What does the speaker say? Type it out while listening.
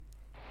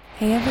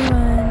Hey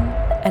everyone,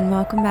 and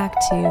welcome back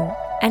to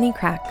Any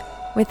Crack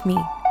with me,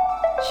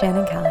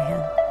 Shannon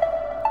Callahan.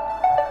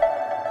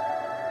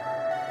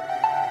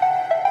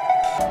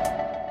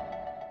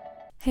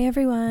 Hey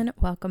everyone,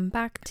 welcome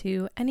back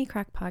to Any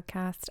Crack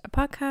Podcast, a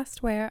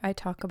podcast where I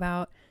talk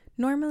about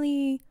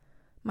normally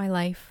my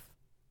life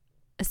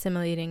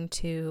assimilating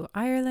to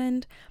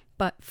Ireland,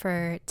 but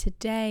for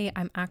today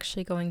I'm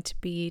actually going to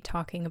be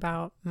talking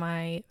about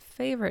my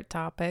favorite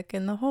topic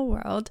in the whole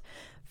world,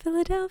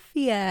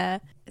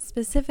 Philadelphia.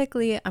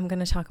 Specifically, I'm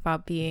going to talk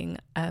about being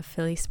a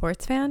Philly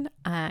sports fan.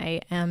 I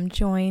am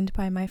joined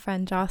by my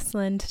friend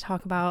Jocelyn to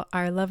talk about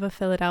our love of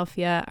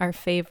Philadelphia, our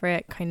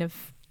favorite kind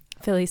of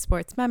Philly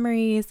sports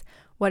memories,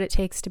 what it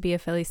takes to be a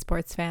Philly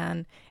sports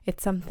fan.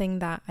 It's something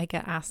that I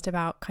get asked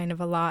about kind of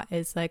a lot,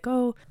 is like,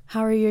 oh, how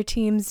are your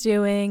teams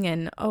doing?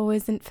 And oh,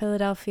 isn't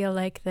Philadelphia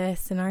like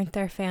this? And aren't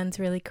their fans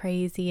really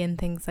crazy and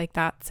things like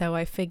that? So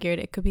I figured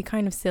it could be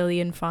kind of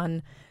silly and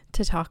fun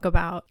to talk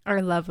about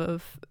our love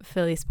of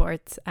Philly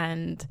sports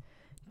and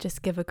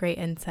just give a great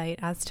insight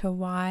as to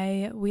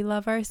why we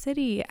love our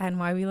city and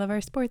why we love our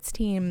sports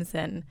teams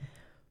and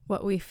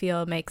what we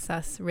feel makes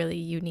us really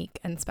unique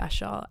and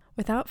special.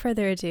 Without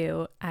further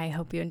ado, I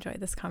hope you enjoy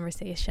this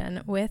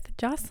conversation with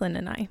Jocelyn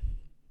and I.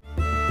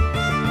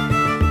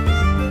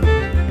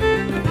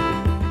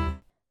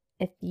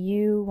 If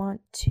you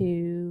want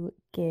to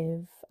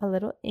give a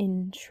little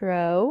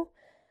intro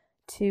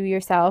to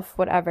yourself,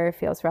 whatever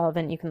feels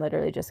relevant, you can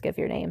literally just give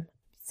your name.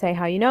 Say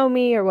how you know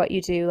me or what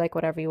you do, like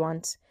whatever you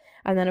want.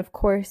 And then of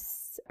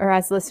course, or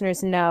as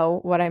listeners know,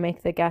 what I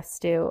make the guests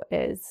do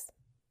is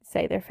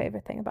say their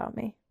favorite thing about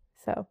me.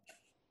 So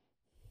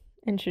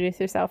introduce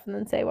yourself and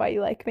then say why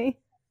you like me.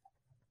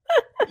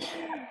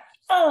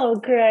 Oh,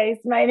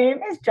 Christ. My name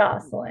is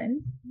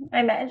Jocelyn.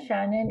 I met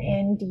Shannon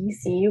in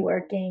DC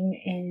working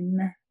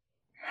in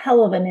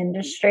hell of an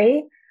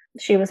industry.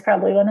 She was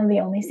probably one of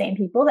the only sane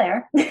people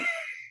there.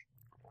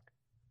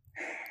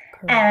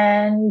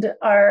 And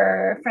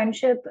our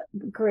friendship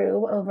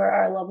grew over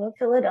our love of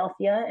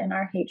Philadelphia and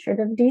our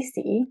hatred of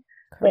DC,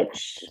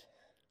 which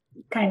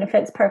kind of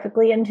fits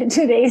perfectly into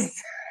today's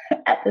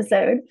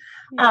episode.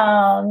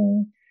 Yeah.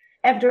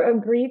 After a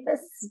brief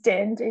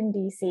stint in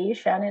DC,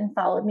 Shannon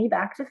followed me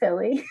back to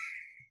Philly.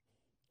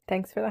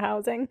 Thanks for the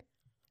housing.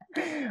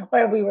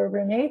 Where we were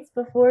roommates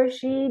before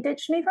she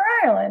ditched me for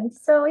Ireland.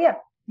 So yeah,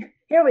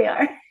 here we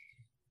are.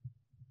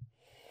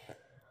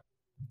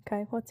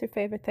 Okay, what's your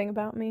favorite thing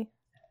about me?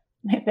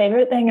 My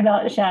favorite thing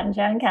about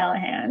Shannon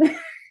Callahan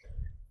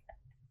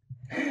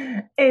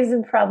is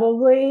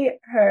probably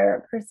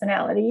her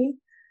personality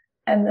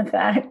and the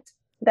fact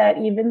that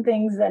even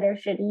things that are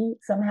shitty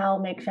somehow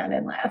make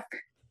Shannon laugh.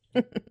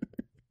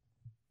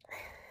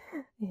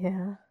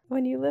 Yeah,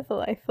 when you live a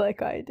life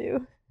like I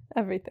do,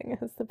 everything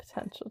has the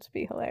potential to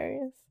be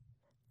hilarious.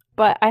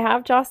 But I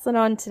have Jocelyn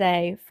on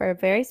today for a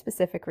very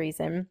specific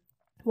reason.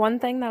 One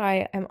thing that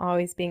I am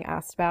always being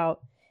asked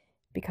about,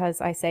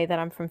 because I say that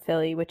I'm from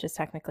Philly, which is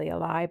technically a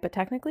lie, but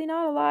technically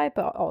not a lie,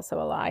 but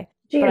also a lie.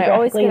 But I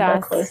always get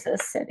asked, the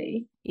closest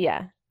city.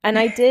 Yeah. And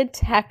I did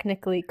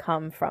technically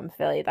come from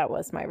Philly. That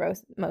was my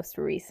most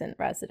recent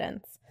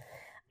residence.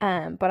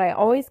 But I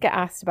always get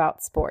asked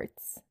about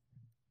sports.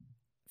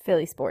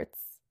 Philly sports.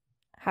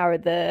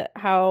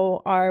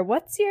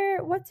 What's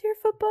your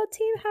football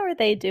team? How are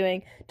they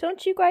doing?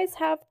 Don't you guys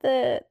have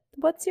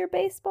what's your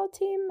baseball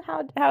team?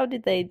 How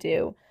did they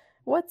do?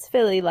 What's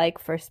Philly like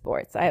for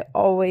sports? I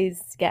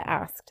always get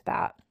asked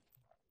that.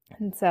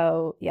 And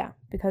so, yeah,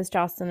 because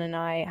Jocelyn and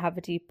I have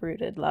a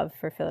deep-rooted love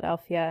for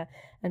Philadelphia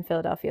and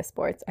Philadelphia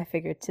sports, I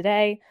figured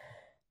today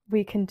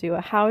we can do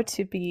a how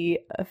to be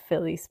a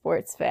Philly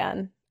sports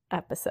fan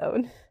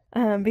episode.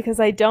 Because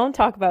I don't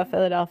talk about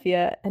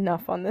Philadelphia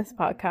enough on this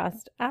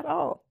podcast at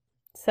all.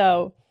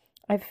 So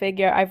I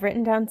figure I've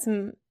written down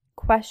some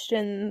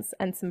questions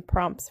and some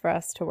prompts for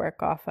us to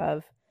work off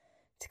of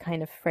to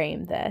kind of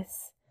frame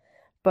this.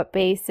 But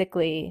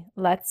basically,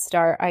 let's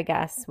start, I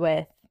guess,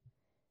 with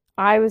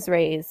I was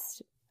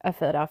raised a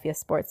Philadelphia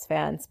sports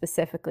fan,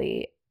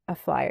 specifically a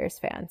Flyers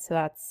fan. So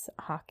that's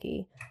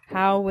hockey.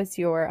 How was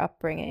your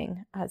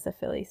upbringing as a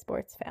Philly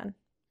sports fan?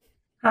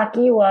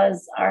 Hockey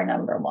was our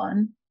number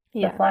one.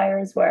 Yeah. The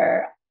Flyers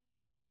were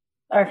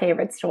our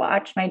favorites to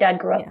watch. My dad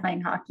grew up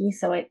playing hockey,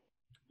 so it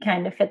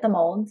kind of fit the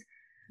mold.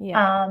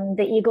 Yeah.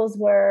 The Eagles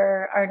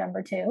were our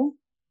number two.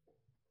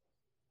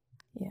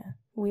 Yeah.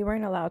 We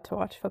weren't allowed to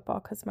watch football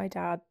because my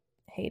dad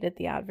hated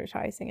the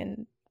advertising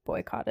and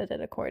boycotted it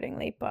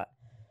accordingly, but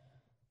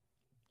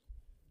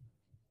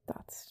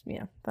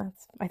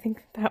I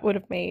think that would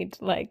have made,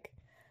 like,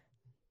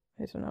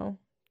 I don't know,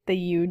 the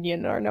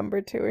Union our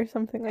number two or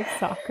something, like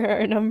soccer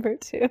our number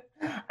two.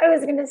 I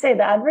was going to say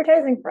the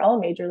advertising for all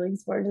major league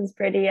sports is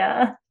pretty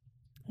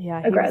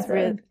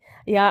aggressive.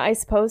 I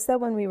suppose that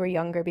when we were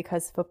younger,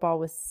 because football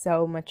was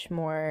so much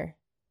more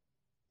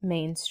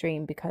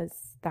mainstream,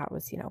 because that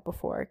was,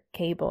 before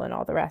cable and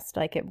all the rest,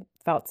 like it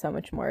felt so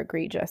much more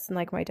egregious. And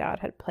like my dad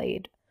had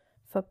played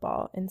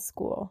football in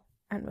school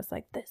and was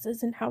like, this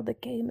isn't how the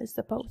game is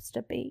supposed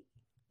to be.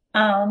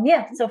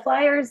 Yeah, so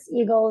Flyers,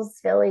 Eagles,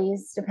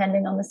 Phillies,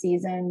 depending on the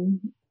season.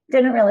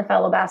 Didn't really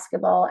follow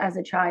basketball as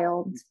a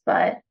child,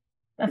 but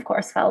of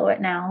course follow it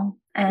now.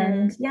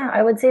 And yeah,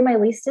 I would say my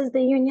least is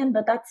the Union,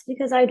 but that's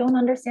because I don't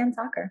understand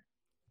soccer.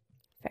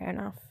 Fair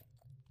enough.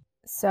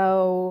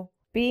 So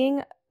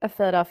being a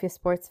Philadelphia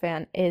sports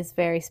fan is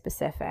very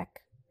specific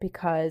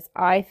because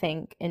I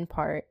think in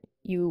part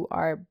you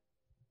are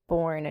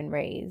born and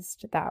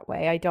raised that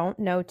way. I don't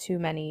know too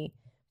many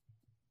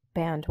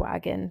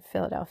bandwagon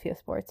Philadelphia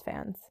sports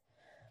fans.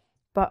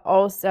 But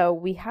also,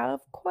 we have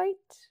quite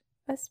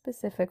a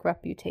specific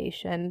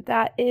reputation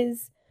that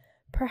is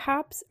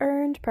perhaps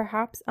earned,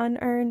 perhaps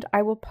unearned.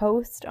 I will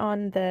post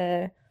on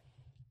the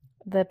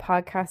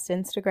podcast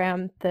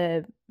Instagram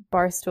the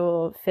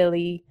Barstool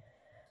Philly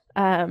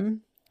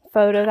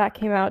photo that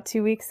came out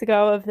 2 weeks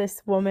ago of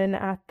this woman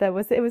at it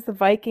was the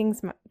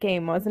Vikings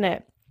game, wasn't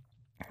it?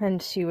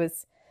 And she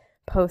was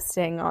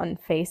posting on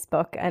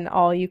Facebook, and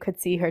all you could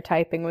see her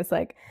typing was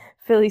like,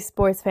 Philly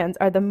sports fans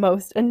are the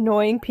most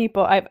annoying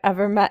people I've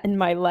ever met in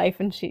my life.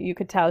 And you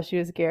could tell she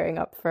was gearing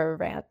up for a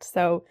rant.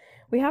 So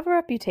we have a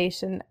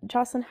reputation.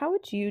 Jocelyn, how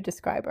would you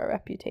describe our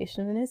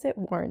reputation, and is it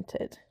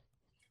warranted?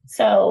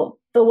 So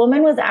the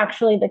woman was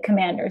actually the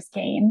Commanders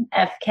game,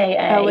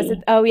 FKA. Oh, was it?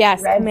 Oh,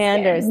 yes, Redskins,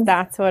 Commanders.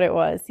 That's what it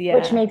was. Yeah.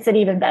 Which makes it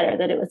even better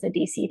that it was a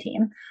DC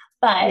team.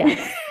 But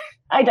yes.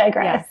 I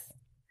digress. Yes.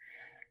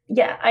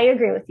 Yeah, I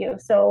agree with you.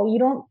 So you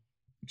don't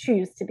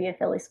choose to be a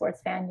Philly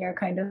sports fan. You're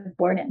kind of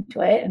born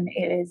into it, and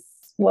it is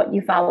what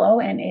you follow.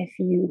 And if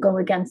you go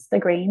against the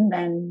grain,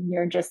 then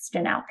you're just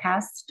an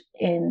outcast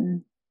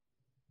in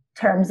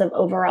terms of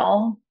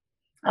overall.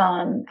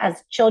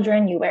 As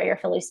children, you wear your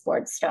Philly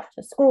sports stuff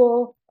to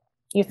school.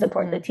 You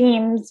support the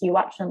teams. You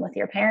watch them with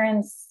your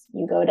parents.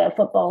 You go to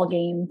football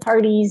game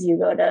parties. You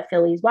go to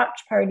Phillies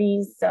watch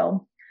parties.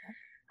 So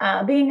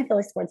being a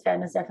Philly sports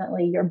fan is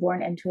definitely, you're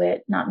born into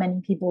it. Not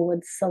many people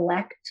would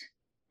select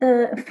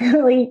the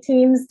Philly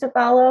teams to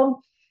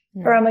follow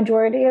for a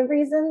majority of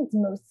reasons.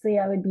 Mostly,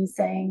 I would be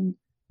saying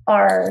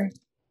our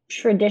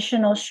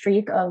traditional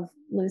streak of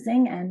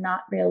losing and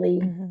not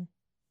really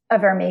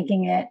ever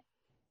making it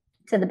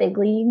to the big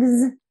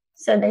leagues.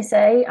 So they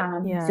say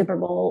Super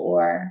Bowl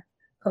or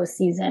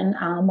postseason,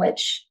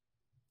 which,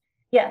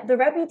 yeah, the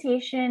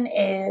reputation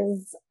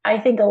is, I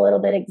think, a little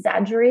bit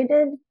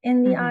exaggerated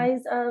in the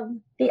eyes of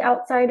the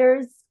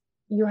outsiders.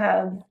 You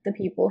have the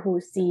people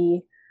who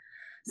see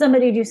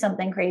somebody do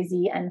something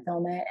crazy and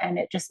film it, and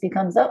it just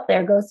becomes, oh,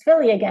 there goes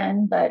Philly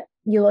again. But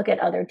you look at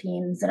other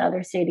teams and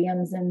other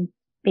stadiums, and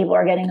people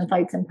are getting in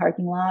fights in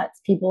parking lots.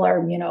 People are,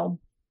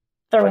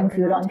 throwing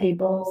food on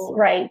people,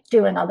 right,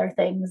 doing other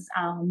things.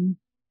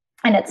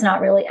 And it's not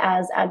really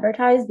as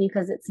advertised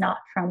because it's not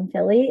from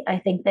Philly. I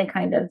think they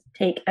kind of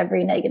take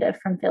every negative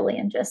from Philly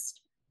and just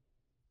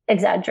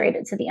exaggerate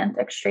it to the nth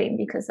extreme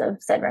because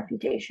of said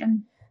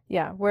reputation.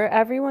 Yeah, we're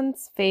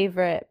everyone's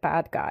favorite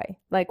bad guy.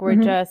 Like, we're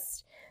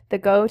just, the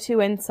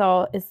go-to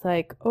insult is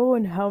like, oh,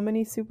 and how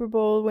many Super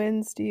Bowl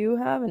wins do you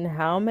have? And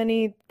how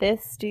many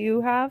this do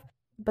you have?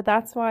 But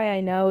that's why I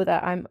know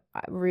that I'm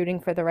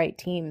rooting for the right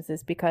teams,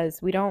 is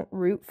because we don't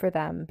root for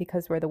them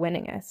because we're the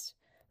winningest.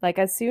 Like,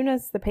 as soon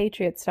as the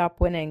Patriots stop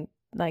winning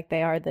like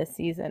they are this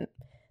season,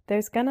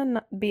 there's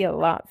gonna be a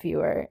lot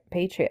fewer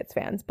Patriots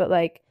fans. But,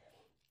 like,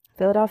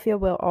 Philadelphia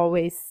will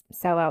always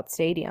sell out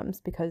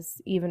stadiums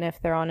because even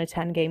if they're on a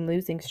 10-game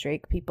losing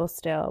streak, people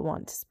still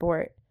want to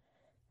support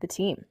the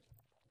team.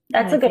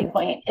 That's a good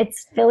point.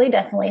 Philly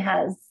definitely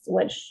has,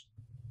 which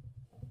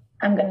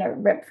I'm going to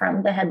rip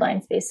from the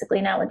headlines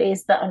basically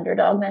nowadays, the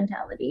underdog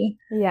mentality.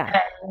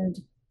 Yeah. And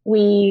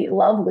we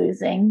love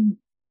losing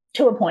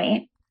to a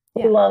point.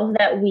 Yeah. We love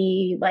that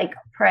we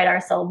pride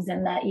ourselves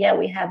in that, yeah,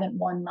 we haven't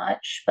won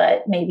much,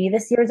 but maybe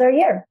this year's our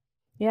year.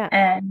 Yeah.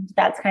 And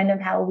that's kind of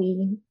how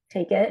we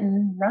take it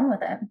and run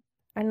with it.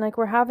 And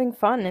we're having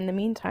fun in the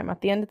meantime. At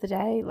the end of the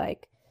day,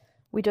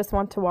 we just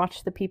want to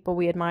watch the people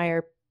we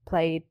admire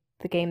play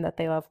the game that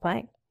they love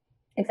playing.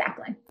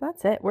 Exactly.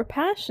 That's it. We're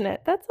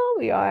passionate. That's all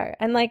we are.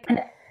 And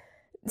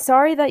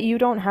sorry that you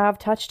don't have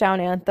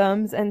touchdown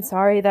anthems, and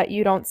sorry that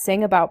you don't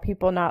sing about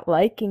people not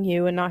liking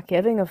you and not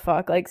giving a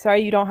fuck.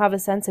 Sorry you don't have a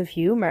sense of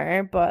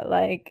humor, but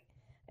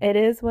it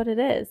is what it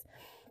is.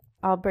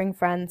 I'll bring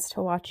friends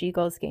to watch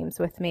Eagles games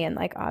with me, and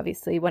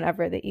obviously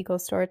whenever the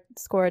Eagles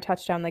score a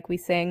touchdown, we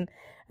sing,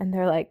 and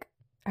they're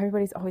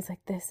everybody's always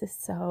this is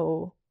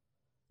so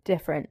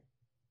different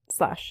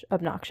 /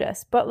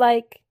 obnoxious, but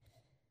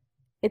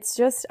it's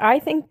just, I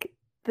think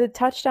the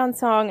touchdown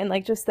song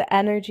and just the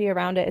energy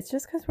around it, it's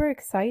just because we're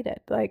excited.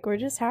 We're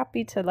just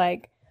happy to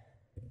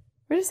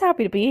we're just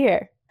happy to be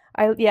here.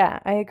 I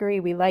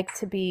agree. We like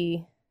to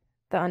be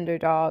the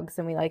underdogs,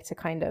 and we like to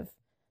kind of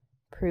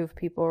prove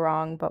people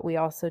wrong, but we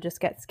also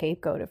just get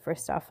scapegoated for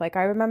stuff.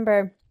 I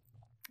remember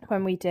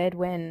when we did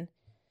win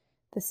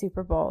the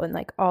Super Bowl and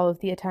all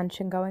of the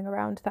attention going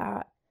around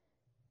that,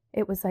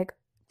 it was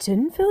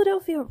didn't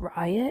Philadelphia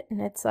riot? And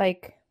it's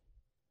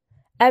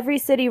every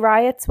city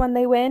riots when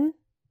they win.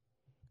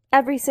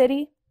 Every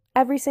city.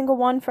 every single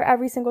one for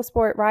every single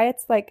sport,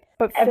 riots, like,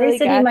 but Every Philly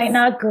city gets, might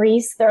not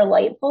grease their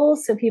light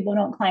poles so people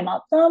don't climb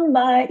up them,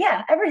 but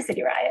yeah, every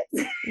city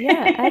riots.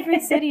 yeah, every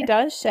city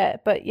does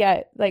shit, but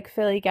yeah, like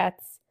Philly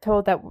gets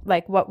told that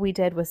like what we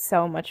did was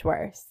so much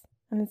worse.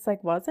 And it's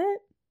like, was it?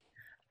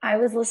 I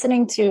was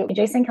listening to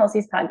Jason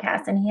Kelsey's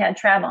podcast and he had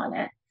Trav on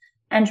it.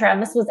 And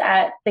Travis was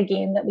at the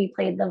game that we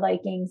played the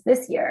Vikings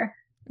this year.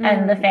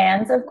 And the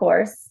fans, of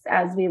course,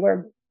 as we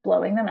were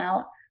blowing them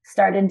out,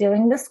 started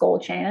doing the Skull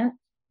chant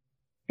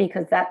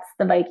because that's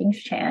the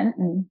Vikings chant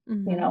and,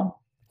 you know,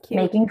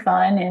 Cute. making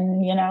fun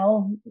and, you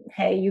know,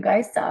 hey, you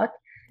guys suck.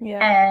 Yeah.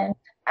 And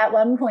at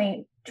one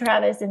point,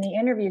 Travis in the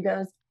interview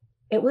goes,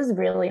 it was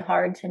really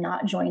hard to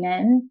not join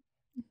in,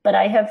 but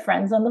I have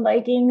friends on the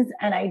Vikings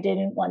and I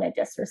didn't want to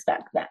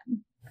disrespect them.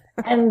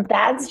 And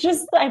that's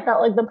just, I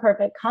felt like the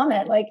perfect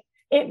comment. Like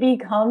it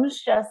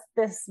becomes just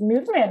this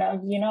movement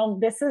of, you know,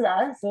 this is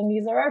us and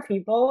these are our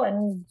people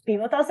and be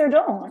with us or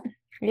don't.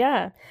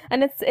 Yeah.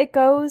 And it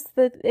goes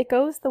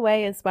the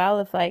way as well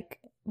of like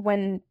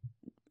when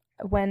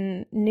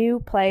new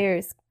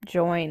players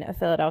join a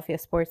Philadelphia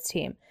sports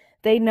team,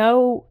 they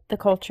know the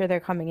culture they're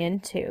coming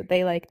into.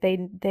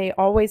 They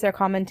always are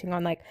commenting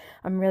on like,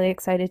 I'm really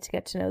excited to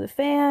get to know the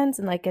fans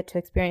and like get to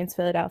experience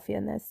Philadelphia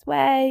in this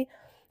way.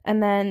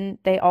 And then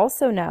they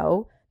also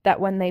know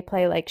that when they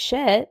play like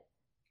shit,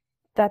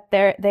 that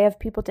they have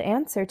people to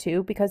answer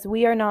to because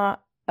we are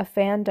not a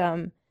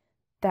fandom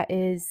that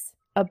is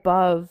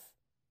above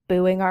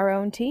booing our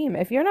own team.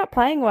 If you're not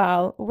playing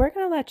well, we're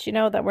going to let you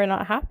know that we're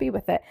not happy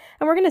with it.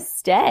 And we're going to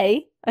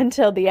stay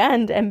until the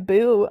end and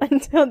boo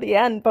until the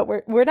end, but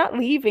we're not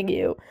leaving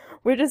you.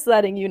 We're just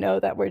letting you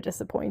know that we're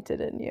disappointed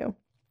in you.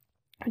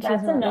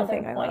 That's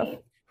another point.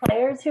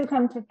 Players who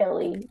come to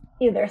Philly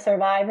either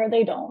survive or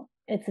they don't.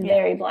 It's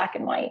very black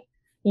and white.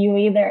 You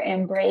either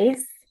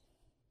embrace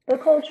the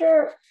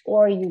culture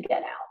or you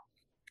get out.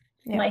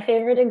 Yeah. My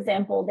favorite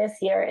example this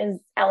year is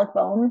Alec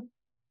Bohm,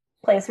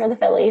 plays for the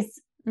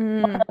Phillies.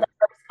 One of the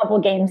first couple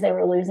games they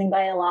were losing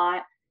by a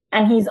lot,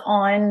 and he's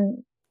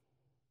on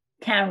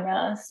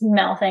camera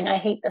mouthing, I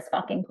hate this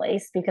fucking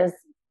place, because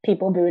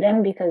people booed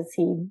him because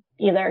he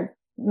either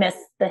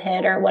missed the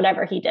hit or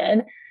whatever he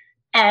did.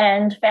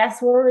 And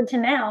fast forward to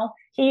now,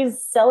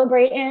 he's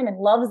celebrating and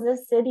loves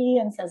this city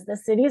and says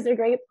this city's a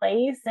great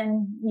place.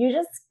 And you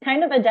just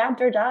kind of adapt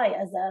or die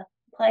as a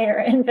player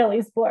in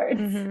Philly sports.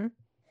 Mm-hmm.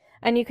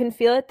 And you can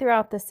feel it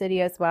throughout the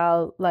city as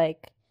well.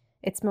 Like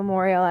it's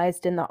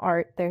memorialized in the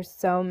art. There's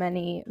so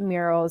many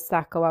murals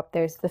that go up.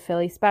 There's the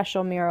Philly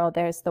Special mural.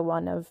 There's the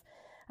one of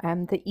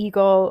the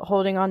eagle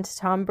holding on to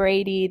Tom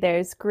Brady.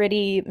 There's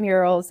gritty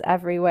murals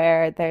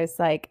everywhere. There's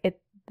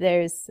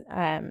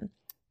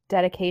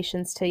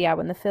dedications to,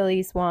 when the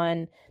Phillies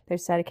won.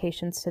 There's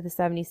dedications to the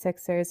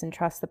 76ers and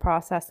Trust the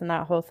Process and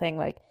that whole thing.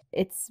 Like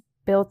it's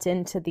built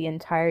into the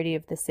entirety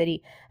of the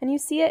city. And you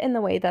see it in the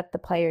way that the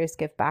players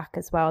give back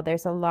as well.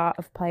 There's a lot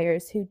of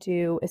players who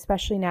do,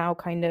 especially now,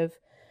 kind of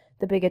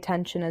the big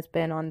attention has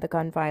been on the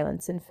gun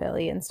violence in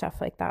Philly and stuff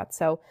like that.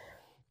 So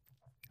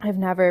I've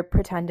never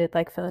pretended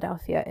like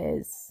Philadelphia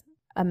is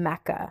a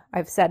mecca.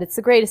 I've said it's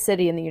the greatest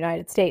city in the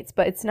United States,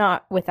 but it's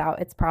not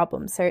without its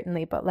problems,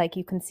 certainly. But like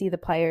you can see the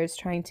players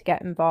trying to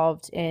get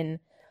involved in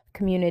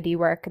community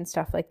work and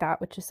stuff like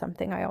that, which is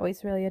something I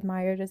always really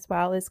admired as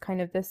well, is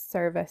kind of this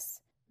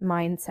service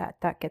mindset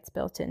that gets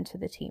built into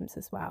the teams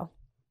as well.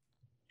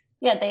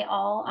 Yeah, they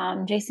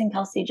all, Jason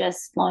Kelsey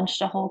just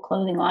launched a whole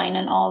clothing line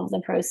and all of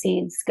the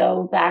proceeds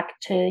go back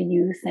to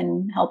youth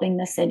and helping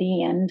the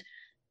city. And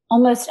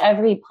almost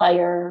every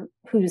player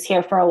who's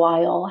here for a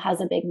while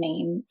has a big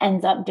name,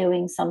 ends up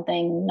doing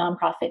something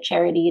nonprofit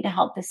charity to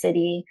help the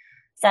city.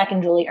 Zach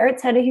and Julie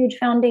Ertz had a huge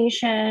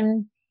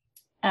foundation.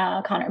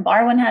 Connor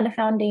Barwin had a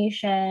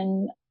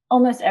foundation.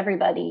 Almost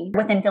everybody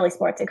within Philly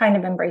sports, it kind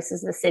of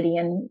embraces the city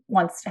and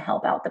wants to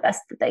help out the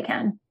best that they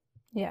can.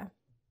 Yeah,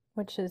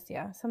 which is,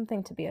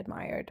 something to be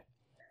admired.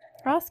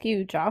 I'll ask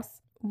you, Joss,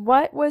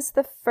 what was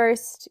the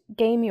first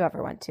game you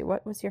ever went to?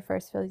 What was your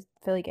first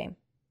Philly game?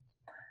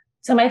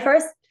 So my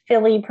first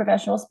Philly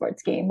professional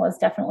sports game was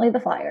definitely the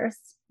Flyers.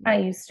 I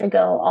used to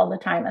go all the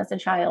time as a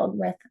child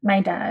with my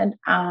dad.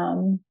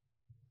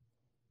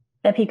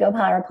 The Pico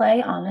Power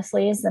Play,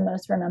 honestly, is the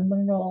most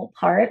memorable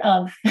part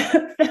of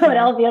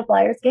Philadelphia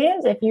Flyers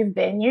games. If you've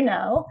been, you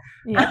know.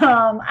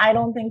 Yeah. I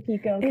don't think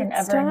Pico can it's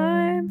ever... It's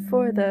time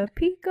for the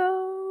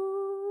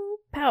Pico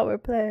Power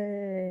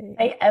Play.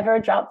 They ever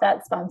drop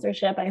that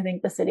sponsorship, I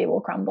think the city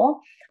will crumble.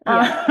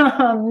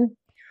 Yeah.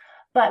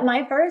 But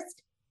my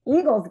first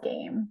Eagles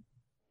game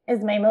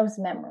is my most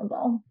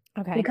memorable.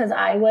 Okay. Because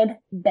I would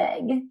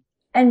beg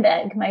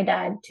my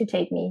dad to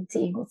take me to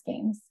Eagles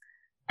games.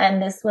 And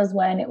this was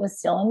when it was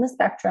still in the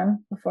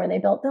Spectrum before they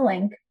built the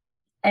Link.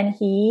 And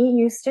he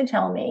used to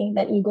tell me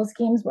that Eagles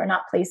games were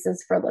not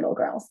places for little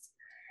girls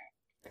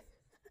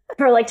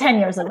for like 10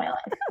 years of my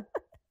life.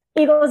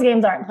 Eagles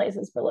games aren't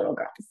places for little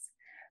girls.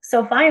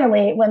 So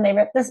finally, when they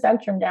ripped the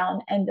Spectrum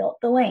down and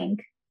built the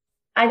Link,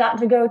 I got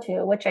to go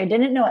to, which I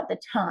didn't know at the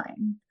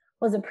time,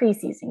 was a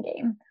preseason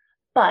game.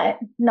 But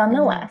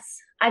nonetheless,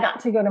 I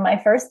got to go to my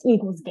first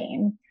Eagles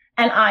game.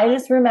 And I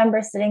just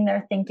remember sitting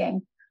there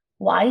thinking,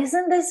 why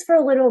isn't this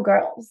for little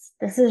girls?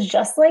 This is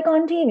just like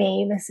on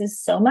TV. This is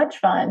so much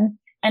fun.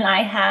 And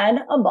I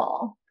had a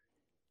ball.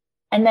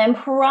 And then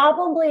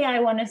probably,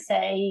 I want to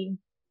say,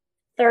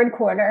 third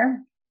quarter,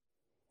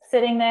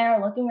 sitting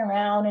there looking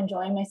around,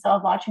 enjoying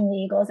myself, watching the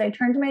Eagles, I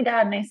turned to my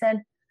dad and I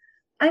said,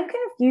 I'm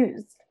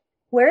confused.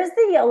 Where's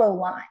the yellow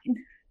line?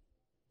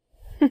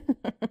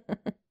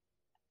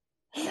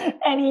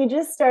 And he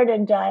just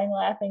started dying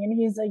laughing. And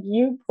he's like,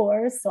 you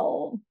poor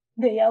soul.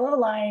 The yellow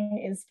line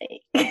is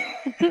fake.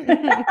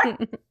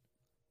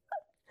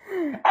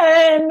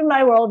 And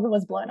my world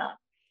was blown up.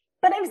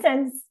 But I've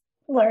since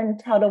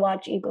learned how to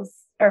watch Eagles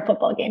or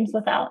football games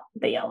without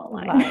the yellow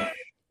line.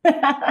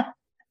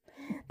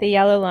 The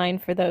yellow line,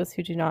 for those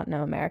who do not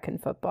know American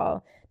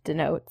football,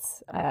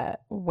 denotes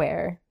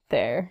where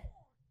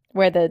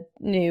the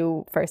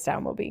new first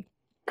down will be.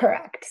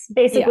 Correct.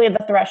 Basically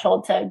the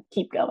threshold to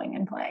keep going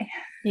and play.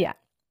 Yeah.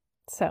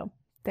 So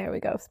there we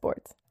go,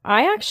 sports.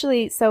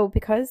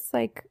 Because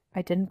like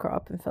I didn't grow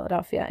up in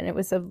Philadelphia and it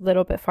was a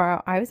little bit far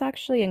out, I was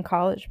actually in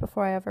college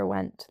before I ever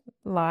went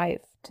live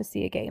to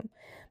see a game.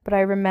 But I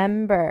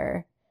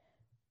remember,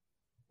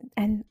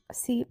 and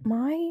see,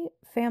 my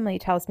family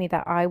tells me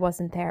that I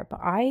wasn't there, but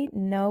I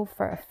know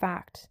for a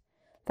fact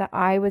that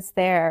I was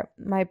there.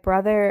 My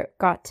brother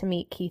got to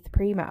meet Keith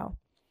Primo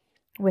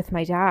with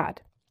my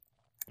dad.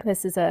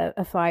 This is a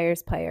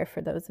Flyers player,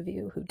 for those of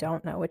you who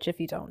don't know, which if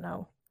you don't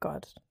know,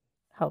 God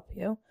help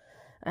you.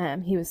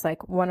 He was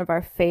like one of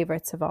our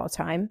favorites of all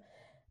time.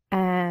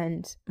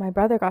 And my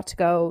brother got to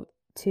go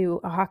to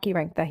a hockey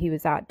rink that he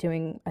was at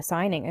doing a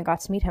signing and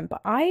got to meet him.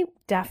 But I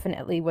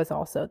definitely was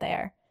also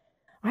there.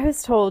 I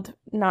was told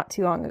not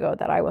too long ago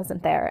that I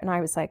wasn't there. And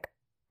I was like,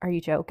 are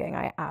you joking?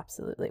 I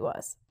absolutely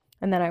was.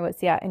 And then I was,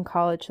 in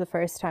college the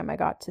first time I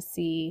got to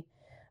see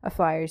a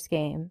Flyers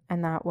game.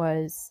 And that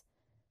was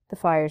the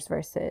Flyers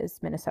versus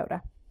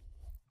Minnesota.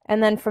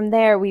 And then from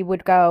there, we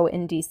would go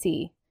in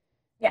DC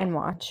and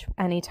watch.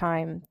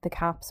 Anytime the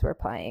Caps were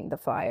playing the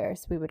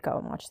Flyers, we would go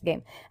and watch the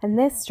game. And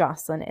this,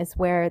 Jocelyn, is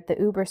where the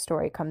Uber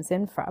story comes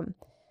in from.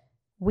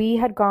 We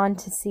had gone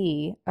to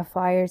see a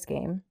Flyers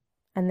game,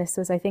 and this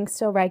was, I think,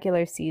 still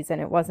regular season.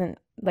 It wasn't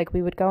like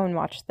we would go and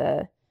watch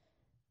the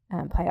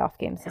playoff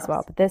games as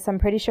well. But this, I'm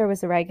pretty sure,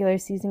 was a regular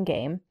season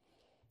game.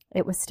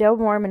 It was still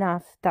warm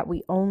enough that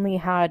we only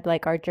had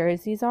like our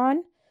jerseys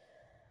on.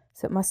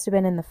 So it must have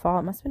been in the fall.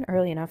 It must have been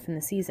early enough in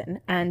the season.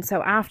 And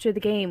so after the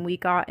game, we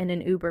got in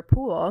an Uber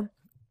pool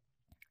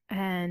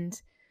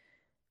and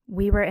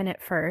we were in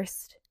it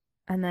first.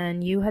 And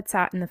then you had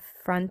sat in the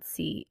front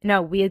seat.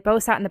 No, we had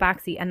both sat in the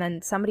back seat. And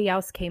then somebody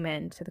else came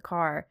into the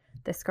car.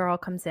 This girl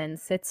comes in,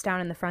 sits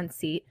down in the front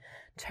seat,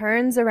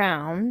 turns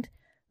around,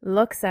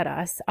 looks at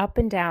us up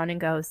and down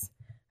and goes,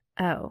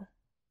 oh,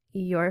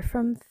 you're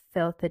from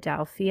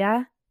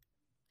Philadelphia?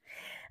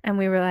 And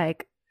we were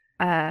like,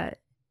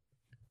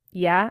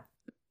 yeah,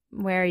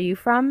 where are you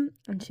from?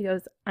 And she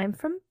goes, I'm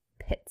from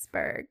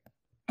Pittsburgh.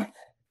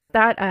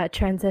 That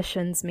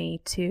transitions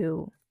me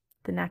to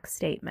the next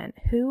statement.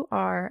 Who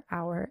are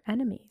our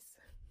enemies?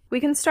 We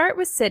can start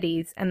with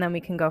cities and then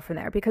we can go from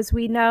there because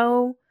we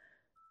know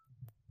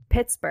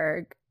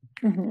Pittsburgh,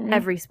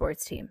 every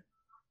sports team.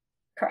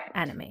 Correct.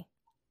 Enemy.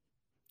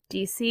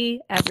 DC,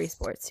 every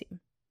sports team.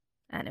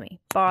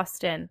 Enemy.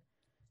 Boston,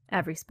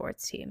 every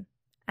sports team.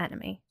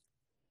 Enemy.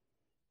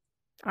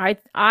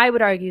 I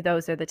would argue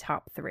those are the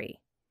top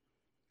three.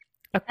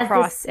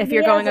 Across, if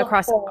you're going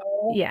across,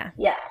 whole, yeah.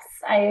 Yes,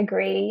 I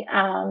agree.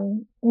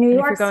 New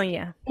York's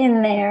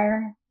in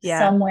there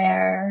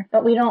somewhere,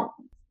 but we don't,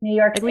 New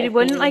York. Like we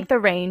wouldn't like the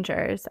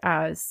Rangers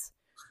as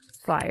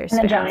Flyers.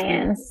 And the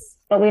Giants,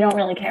 but we don't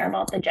really care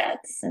about the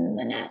Jets and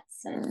the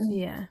Nets.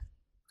 And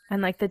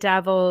and like the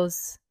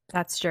Devils,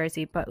 that's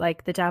Jersey, but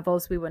like the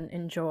Devils, we wouldn't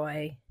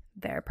enjoy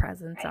their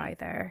presence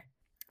either.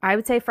 I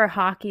would say for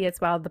hockey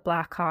as well, the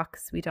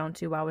Blackhawks, we don't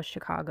do well with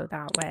Chicago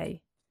that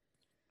way.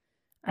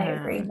 I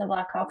agree. The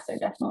Blackhawks are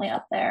definitely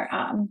up there,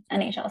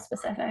 NHL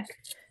specific.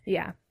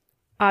 Yeah.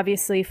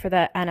 Obviously for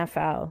the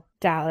NFL,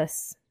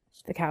 Dallas,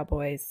 the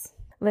Cowboys.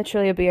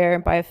 Literally a beer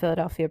by a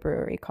Philadelphia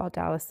brewery called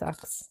Dallas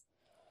Sucks.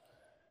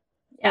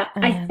 Yeah,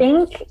 I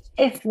think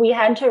if we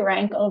had to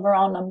rank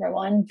overall number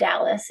one,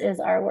 Dallas is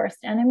our worst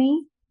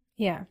enemy.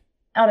 Yeah.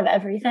 Out of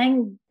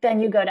everything,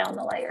 then you go down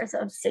the layers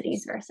of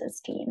cities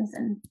versus teams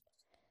and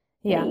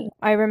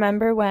I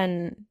remember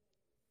when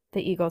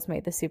the Eagles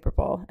made the Super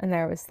Bowl and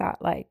there was that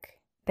like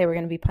they were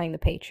going to be playing the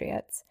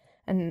Patriots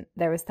and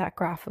there was that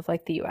graph of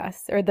like the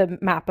US or the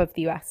map of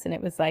the US and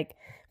it was like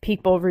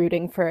people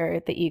rooting for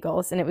the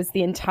Eagles and it was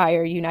the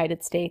entire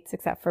United States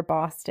except for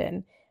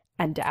Boston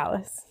and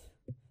Dallas.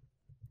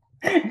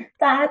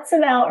 That's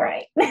about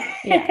right.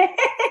 Yeah.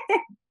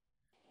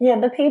 Yeah,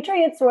 the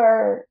Patriots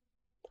were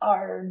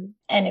our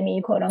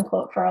enemy, quote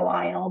unquote, for a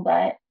while,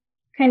 but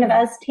kind of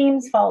as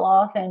teams fall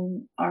off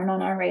and aren't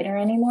on our radar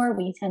anymore,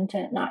 we tend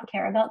to not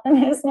care about them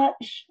as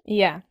much.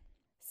 Yeah,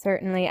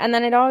 certainly. And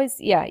then it always,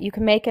 you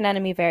can make an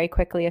enemy very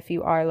quickly if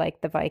you are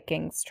like the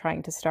Vikings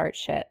trying to start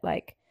shit.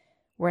 Like,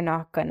 we're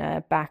not going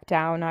to back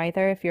down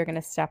either if you're going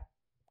to step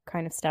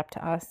kind of step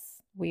to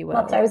us, we will.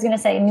 Well, so I was going to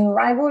say, new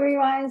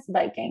rivalry-wise,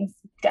 Vikings,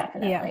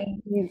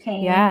 definitely. You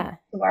came to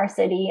our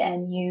city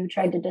and you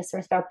tried to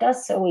disrespect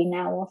us, so we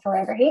now will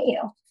forever hate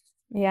you.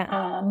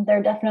 Yeah.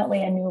 They're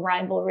definitely a new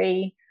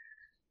rivalry.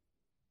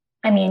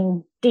 I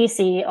mean,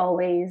 DC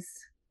always,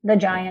 the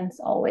Giants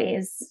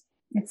always,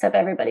 except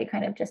everybody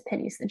kind of just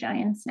pities the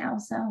Giants now,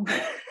 so.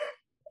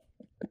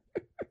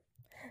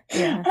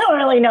 Yeah. I don't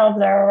really know if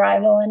they're a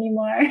rival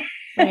anymore.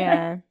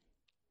 Yeah.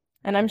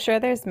 And I'm sure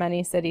there's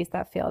many cities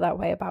that feel that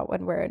way about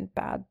when we're in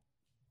bad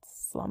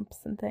slumps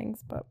and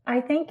things, but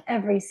I think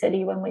every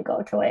city when we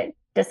go to it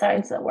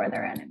decides that we're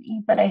their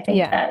enemy. But I think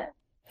that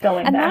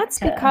going and back that's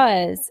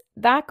because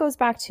that goes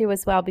back to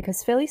as well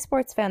because Philly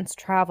sports fans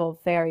travel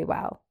very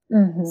well.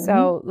 Mm-hmm.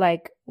 So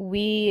like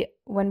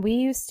when we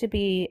used to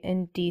be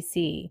in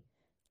DC,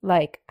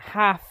 like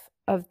half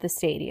of the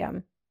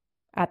stadium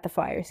at the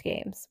Flyers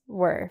games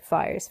were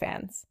Flyers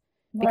fans.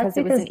 Because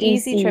it was an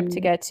easy trip to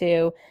get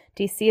to.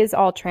 DC is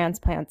all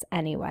transplants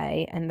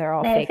anyway, and they're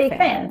all fake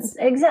fans.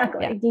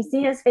 Exactly. Yeah.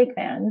 DC has fake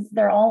fans.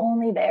 They're all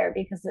only there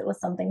because it was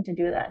something to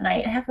do that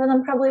night. Half of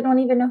them probably don't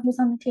even know who's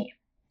on the team.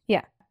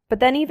 Yeah.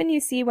 But then even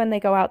you see when they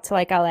go out to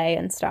like LA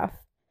and stuff,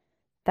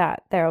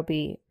 that there'll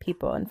be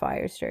people in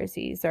Flyers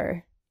jerseys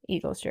or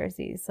Eagles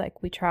jerseys.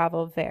 Like we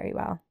travel very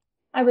well.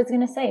 I was going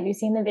to say, have you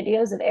seen the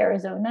videos of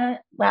Arizona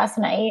last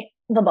night?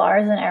 The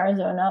bars in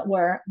Arizona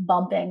were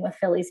bumping with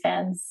Phillies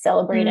fans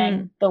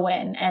celebrating the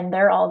win, and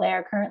they're all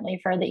there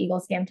currently for the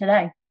Eagles game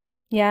today.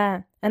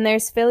 Yeah, and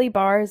there's Philly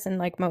bars in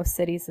like most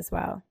cities as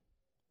well,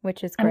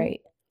 which is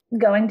great. I'm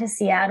going to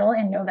Seattle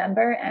in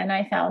November, and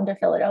I found a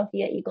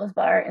Philadelphia Eagles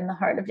bar in the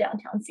heart of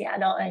downtown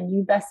Seattle, and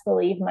you best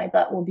believe my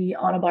butt will be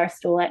on a bar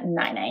stool at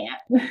 9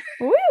 a.m.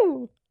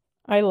 Woo!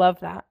 I love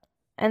that.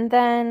 And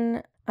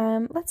then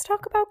let's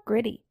talk about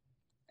Gritty.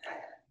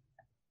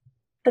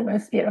 The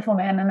most beautiful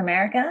man in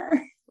America.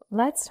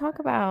 Let's talk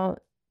about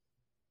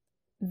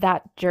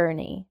that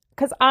journey.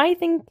 Because I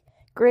think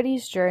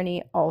Gritty's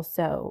journey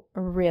also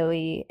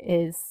really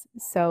is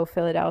so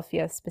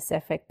Philadelphia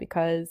specific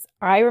because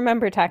I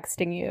remember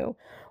texting you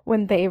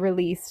when they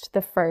released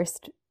the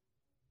first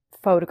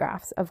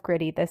photographs of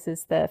Gritty. This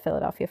is the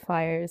Philadelphia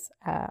Flyers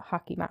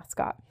hockey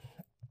mascot.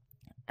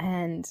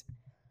 And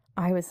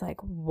I was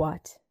like,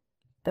 what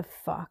the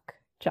fuck?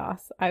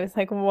 Joss. I was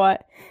like,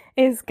 what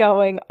is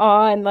going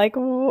on? Like,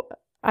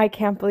 I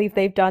can't believe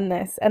they've done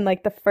this. And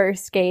like the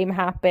first game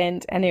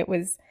happened and it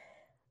was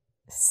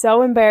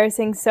so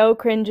embarrassing, so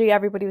cringy.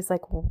 Everybody was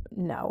like,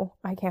 no,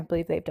 I can't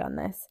believe they've done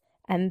this.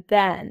 And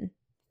then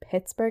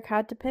Pittsburgh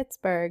had to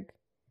Pittsburgh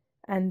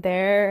and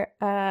their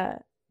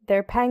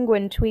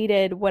penguin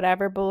tweeted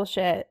whatever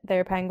bullshit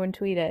their penguin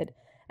tweeted.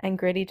 And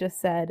Gritty just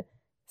said,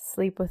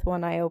 sleep with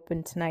one eye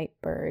open tonight,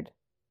 bird.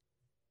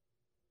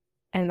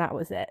 And that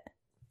was it.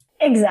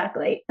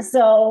 Exactly.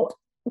 So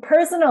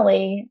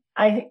personally,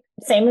 I,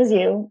 same as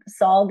you,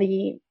 saw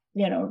the,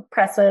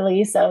 press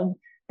release of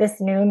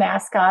this new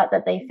mascot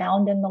that they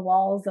found in the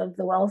walls of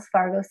the Wells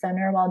Fargo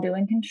Center while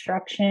doing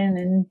construction.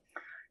 And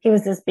he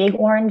was this big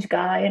orange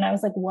guy. And I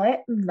was like,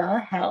 what the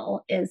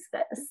hell is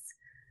this?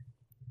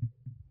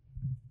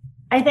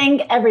 I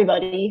think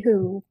everybody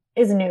who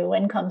is new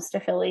and comes to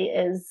Philly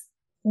is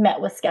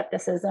met with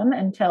skepticism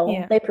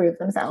until they prove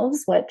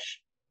themselves, which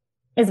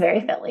is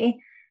very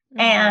Philly.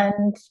 Mm-hmm.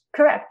 And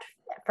correct.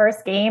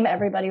 First game,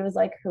 everybody was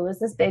like, who is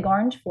this big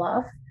orange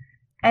fluff?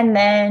 And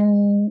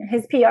then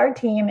his PR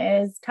team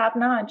is top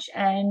notch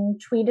and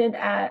tweeted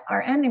at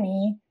our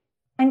enemy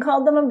and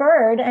called them a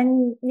bird.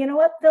 And you know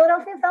what?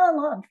 Philadelphia fell in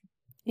love.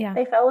 Yeah.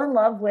 They fell in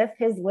love with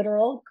his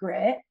literal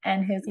grit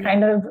and his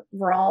kind of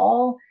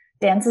raw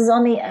dances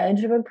on the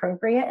edge of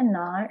appropriate and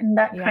not. And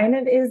that kind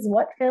of is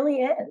what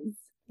Philly is.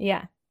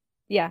 Yeah.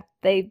 Yeah.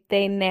 They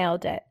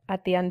nailed it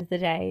at the end of the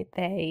day.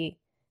 They,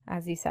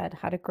 as you said,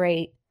 had a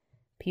great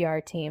PR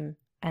team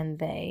and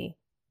they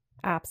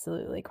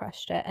absolutely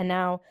crushed it. And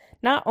now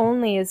not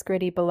only is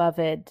Gritty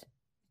beloved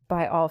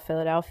by all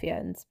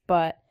Philadelphians,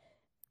 but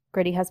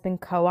Gritty has been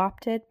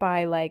co-opted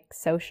by like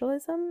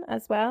socialism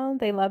as well.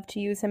 They love to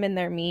use him in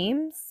their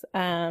memes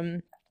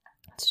to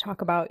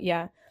talk about,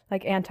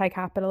 like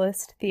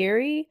anti-capitalist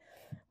theory,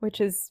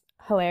 which is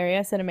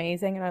hilarious and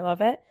amazing and I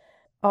love it.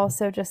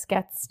 Also just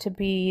gets to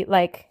be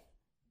like,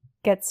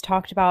 gets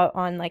talked about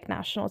on like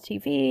national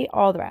TV,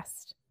 all the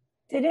rest.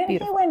 Didn't he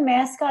win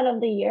mascot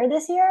of the year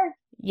this year?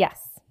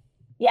 Yes.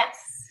 Yes,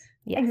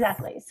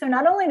 exactly. So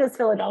not only does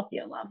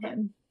Philadelphia love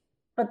him,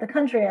 but the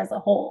country as a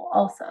whole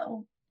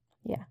also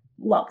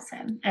loves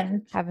him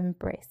and have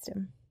embraced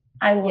him.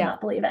 I will not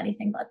believe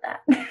anything but that.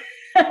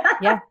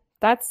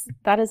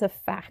 that is a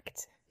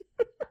fact.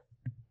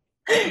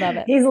 Love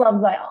it. He's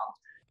loved by all.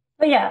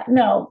 But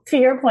to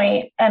your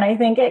point, and I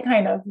think it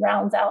kind of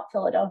rounds out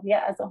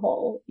Philadelphia as a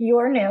whole.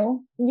 You're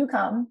new, you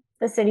come.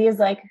 The city is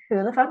like,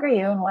 who the fuck are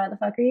you and why the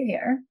fuck are you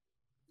here?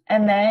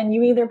 And then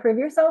you either prove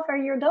yourself or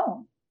you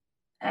don't.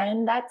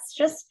 And that's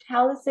just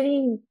how the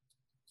city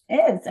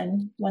is.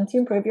 And once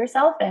you prove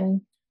yourself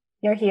and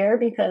you're here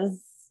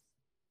because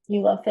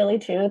you love Philly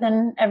too,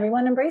 then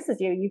everyone embraces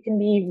you. You can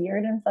be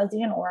weird and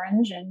fuzzy and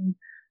orange and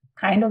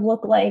kind of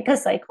look like a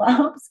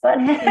Cyclops,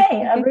 but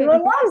hey,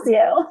 everyone loves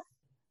you.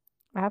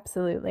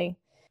 Absolutely.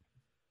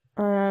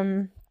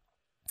 I'm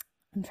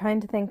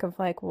trying to think of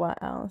like what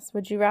else.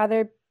 Would you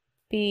rather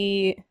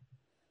be,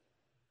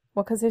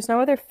 well, because there's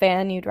no other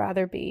fan you'd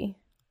rather be.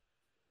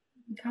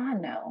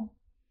 God, no.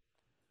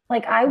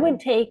 Like, I would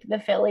take the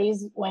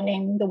Phillies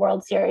winning the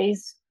World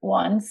Series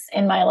once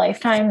in my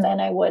lifetime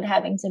than I would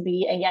having to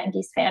be a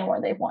Yankees fan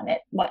where they've won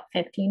it, what,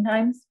 15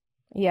 times?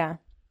 Yeah,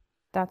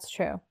 that's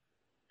true.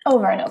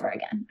 Over and over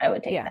again. I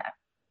would take Yeah. that.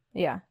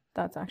 Yeah,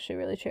 that's actually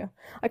really true.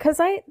 Because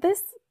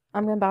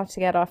I'm about to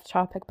get off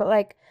topic, but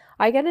like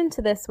I get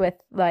into this with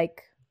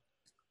like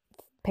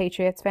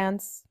Patriots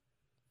fans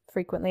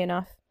frequently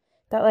enough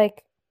that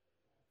like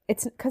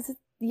it's because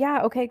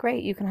yeah, okay,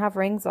 great, you can have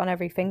rings on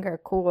every finger,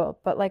 cool,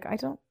 but like I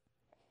don't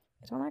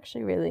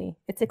actually really.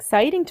 It's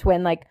exciting to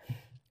win. Like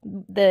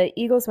the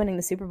Eagles winning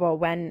the Super Bowl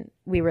when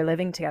we were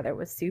living together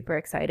was super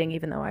exciting,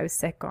 even though I was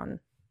sick on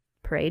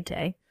parade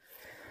day.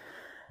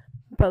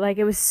 But like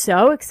it was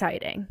so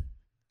exciting.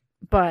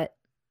 But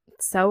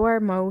so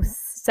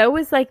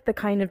is like the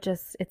kind of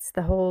just, it's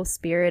the whole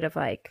spirit of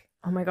like,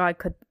 oh my God,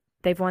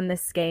 they've won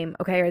this game.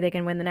 Okay, are they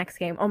going to win the next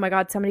game? Oh my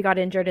God, somebody got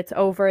injured. It's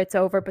over.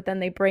 But then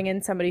they bring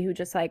in somebody who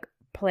just like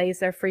plays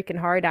their freaking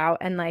heart out.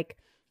 And like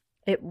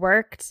it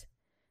worked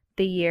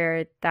the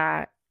year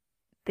that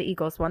the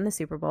Eagles won the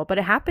Super Bowl, but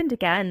it happened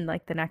again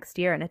like the next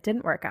year and it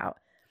didn't work out.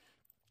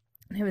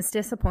 It was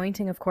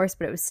disappointing, of course,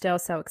 but it was still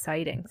so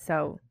exciting.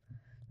 So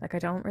like I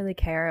don't really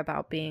care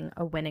about being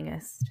a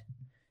winningest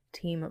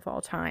team of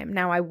all time.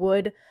 Now I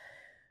would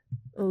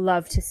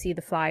love to see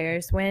the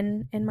Flyers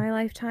win in my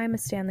lifetime, a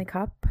Stanley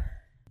Cup.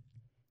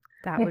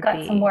 We've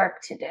got some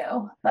work to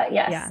do, but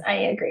yes, yeah. I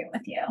agree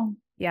with you.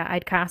 Yeah,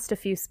 I'd cast a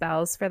few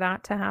spells for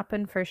that to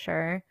happen for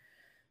sure.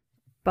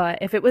 But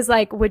if it was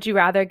like, would you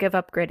rather give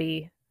up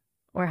Gritty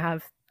or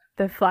have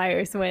the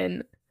Flyers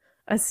win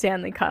a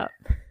Stanley Cup?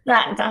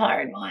 That's a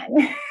hard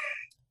one.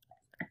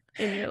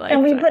 In your life.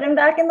 And we put him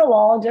back in the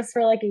wall just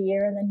for like a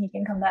year and then he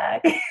can come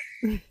back.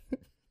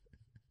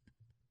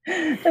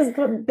 Just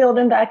build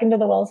him back into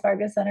the Wells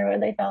Fargo Center where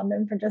they found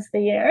him for just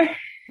the year.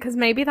 Because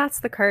maybe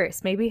that's the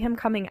curse. Maybe him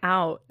coming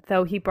out,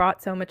 though he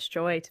brought so much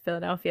joy to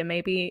Philadelphia,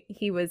 maybe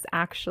he was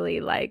actually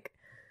like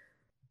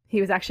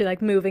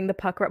moving the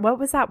puck. What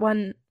was that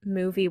one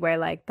movie where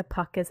like the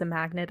puck is a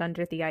magnet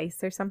under the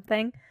ice or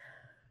something?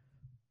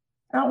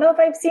 I don't know if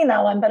I've seen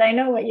that one, but I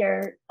know what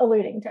you're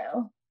alluding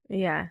to.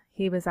 Yeah,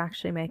 he was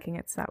actually making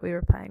it so that we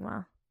were playing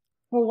well.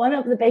 Well, one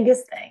of the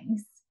biggest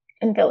things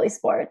in Philly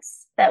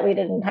sports that we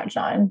didn't touch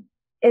on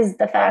is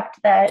the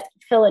fact that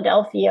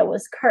Philadelphia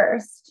was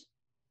cursed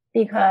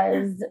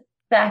because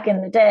back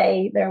in the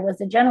day, there was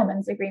a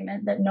gentleman's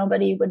agreement that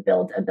nobody would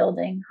build a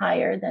building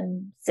higher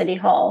than City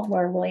Hall,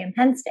 where William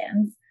Penn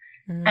stands.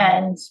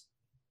 And,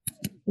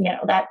 you know,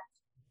 that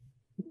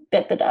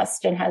bit the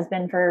dust and has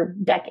been for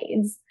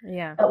decades.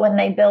 Yeah. But when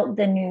they built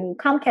the new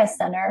Comcast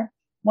Center,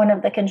 one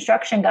of the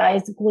construction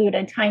guys glued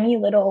a tiny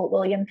little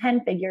William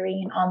Penn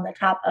figurine on the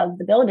top of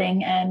the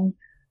building. And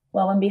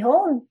lo and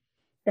behold,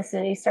 the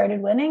city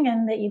started winning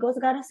and the Eagles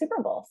got a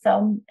Super Bowl.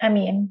 So, I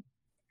mean,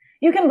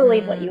 you can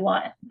believe what you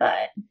want,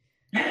 but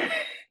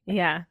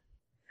yeah.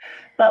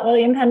 But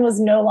William Penn was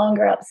no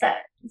longer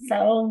upset.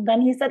 So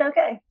then he said,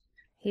 okay.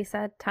 He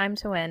said, time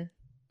to win.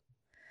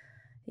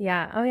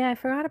 Yeah. Oh, yeah. I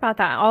forgot about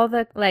that. All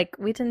the, like,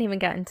 we didn't even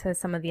get into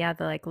some of the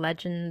other, like,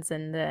 legends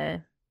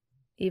and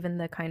even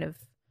the kind of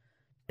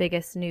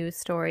biggest news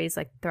stories,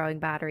 like throwing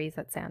batteries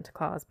at Santa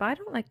Claus. But I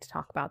don't like to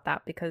talk about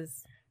that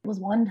because it was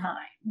one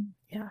time.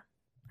 Yeah.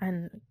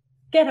 And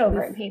get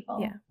over it, people.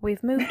 Yeah.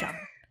 We've moved on.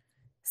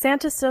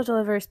 Santa still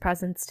delivers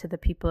presents to the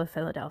people of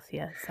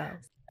Philadelphia. So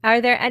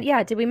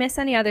did we miss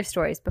any other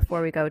stories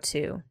before we go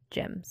to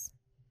Jim's?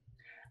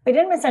 We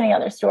didn't miss any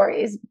other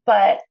stories,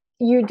 but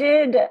you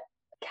did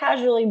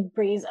casually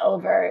breeze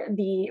over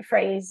the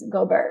phrase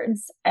 "Go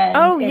Birds."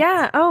 And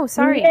yeah. Oh,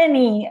 sorry.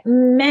 Many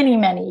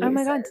uses. Oh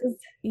my God.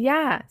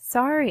 Yeah.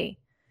 Sorry.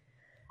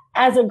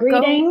 As a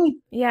greeting,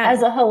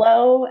 as a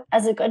hello,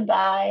 as a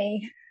goodbye.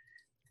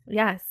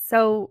 Yes.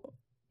 So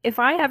if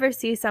I ever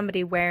see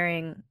somebody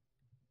wearing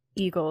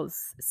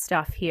Eagles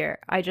stuff here,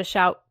 I just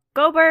shout,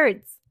 "Go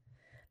Birds!"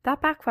 That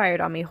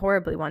backfired on me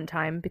horribly one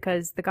time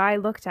because the guy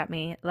looked at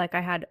me like I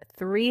had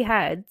 3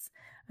 heads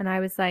and I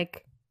was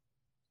like,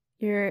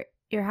 Your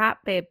hat,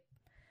 babe.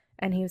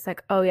 And he was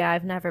like, oh yeah,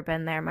 I've never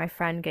been there. My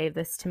friend gave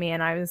this to me.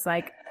 And I was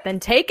like, then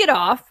take it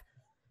off.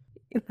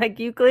 Like,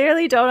 you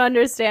clearly don't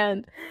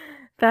understand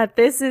that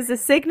this is a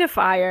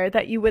signifier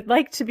that you would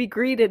like to be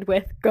greeted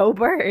with "Go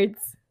Birds."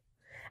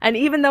 And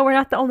even though we're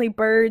not the only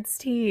Birds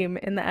team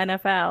in the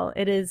NFL,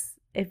 it is,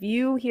 if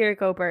you hear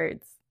 "Go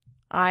Birds,"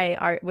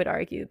 I would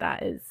argue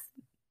that is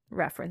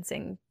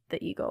referencing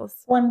the Eagles.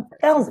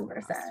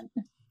 1000%.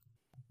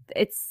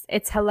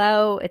 It's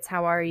hello, it's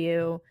how are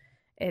you,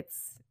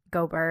 it's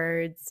 "Go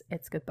Birds,"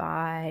 it's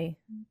goodbye,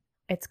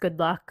 it's good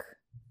luck.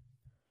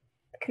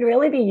 It could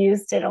really be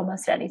used in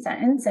almost any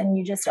sentence and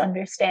you just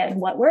understand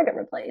what word it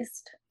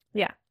replaced.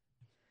 Yeah.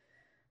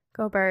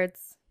 Go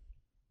Birds.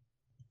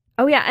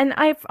 Oh yeah, and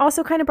I've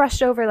also kind of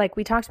brushed over, like,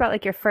 we talked about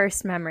like your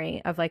first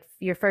memory of like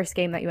your first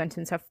game that you went to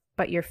and stuff,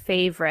 but your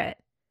favorite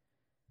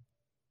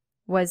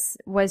was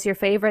your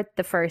favorite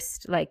the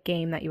first like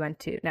game that you went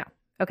to? No.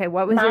 Okay,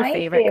 what was your My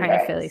favorite kind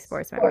of favorite Philly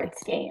sports memory?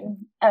 sports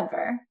game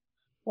ever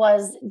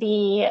was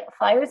the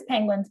Flyers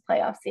Penguins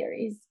playoff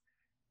series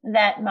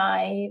that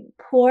my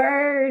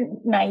poor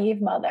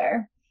naive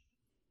mother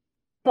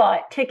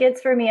bought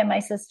tickets for me and my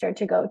sister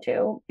to go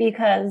to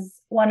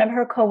because one of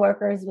her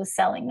coworkers was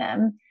selling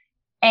them.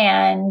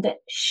 And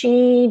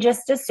she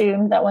just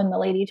assumed that when the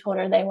lady told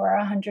her they were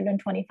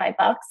 $125,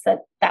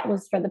 that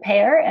was for the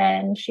pair.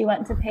 And she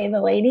went to pay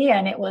the lady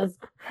and it was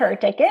her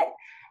ticket.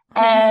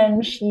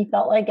 And she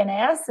felt like an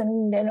ass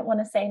and didn't want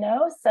to say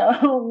no.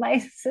 So my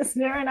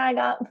sister and I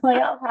got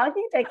playoff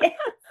hockey tickets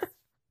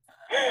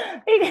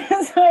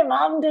because my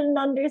mom didn't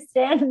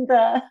understand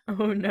the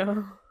Oh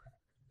no.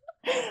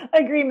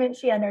 agreement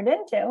she entered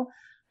into.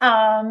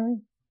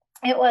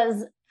 It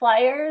was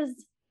Flyers,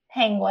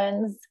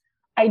 Penguins.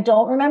 I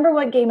don't remember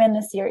what game in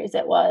the series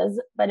it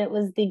was, but it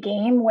was the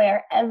game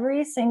where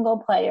every single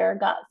player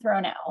got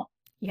thrown out.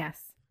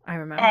 Yes, I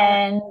remember.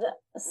 And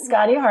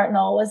Scotty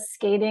Hartnell was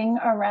skating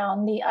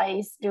around the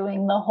ice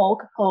doing the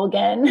Hulk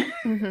Hogan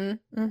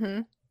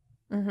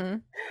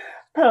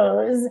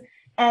pose.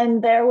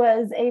 And there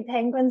was a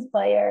Penguins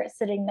player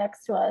sitting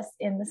next to us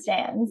in the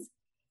stands.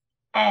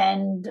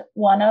 And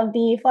one of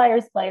the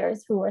Flyers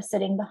players who were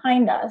sitting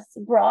behind us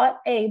brought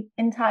an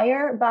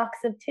entire box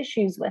of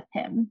tissues with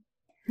him.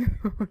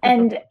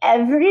 And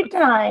every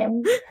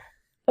time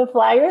the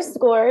Flyers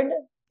scored,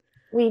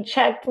 we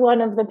checked one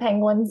of the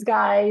Penguins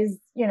guys,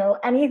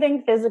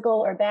 anything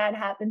physical or bad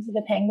happened to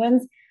the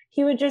Penguins,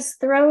 he would just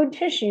throw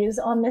tissues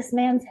on this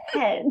man's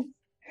head.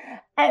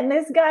 And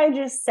this guy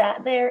just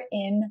sat there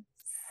in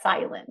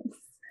silence.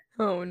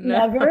 Oh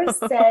no. Never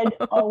said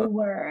a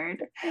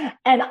word.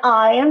 And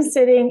I am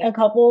sitting a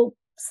couple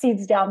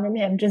seats down from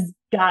him, just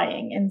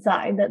dying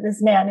inside that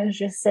this man is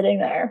just sitting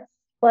there,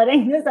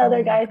 letting this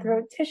other guy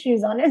throw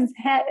tissues on his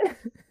head.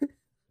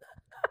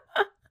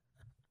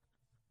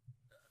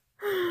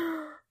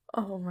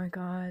 Oh my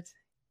God.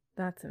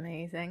 That's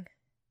amazing.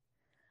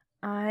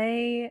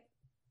 My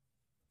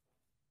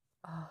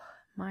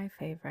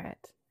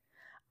favorite.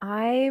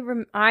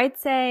 I'd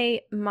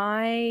say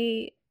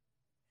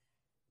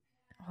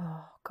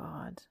oh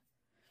God.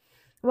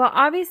 Well,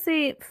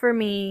 obviously for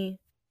me,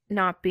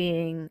 not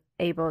being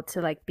able to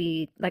like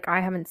be like, I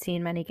haven't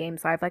seen many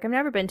games live. Like I've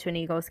never been to an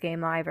Eagles game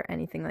live or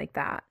anything like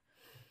that.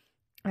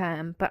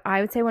 But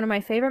I would say one of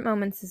my favorite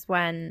moments is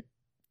when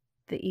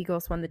the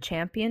Eagles won the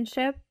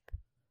championship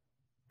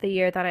the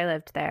year that I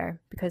lived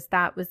there, because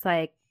that was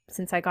like,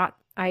 since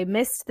I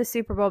missed the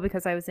Super Bowl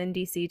because I was in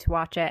DC to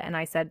watch it, and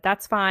I said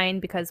that's fine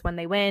because when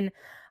they win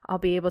I'll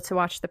be able to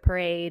watch the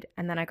parade,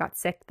 and then I got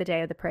sick the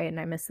day of the parade and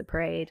I missed the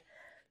parade.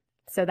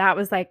 So that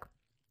was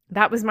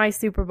my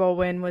Super Bowl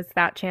win, was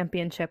that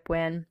championship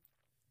win.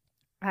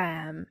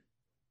 I'd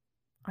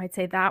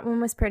say that one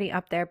was pretty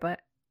up there, but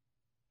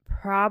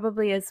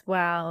probably as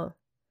well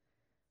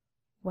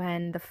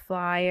when the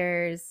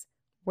Flyers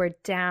were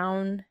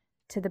down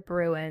to the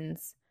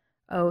Bruins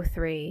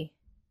 0-3,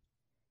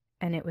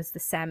 and it was the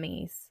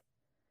semis,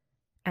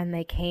 and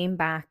they came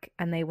back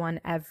and they won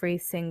every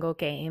single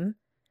game,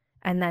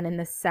 and then in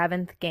the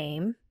 7th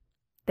game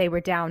they were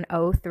down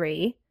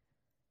 0-3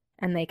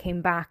 and they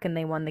came back and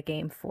they won the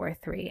game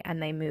 4-3 and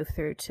they moved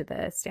through to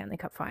the Stanley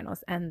Cup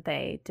Finals, and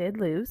they did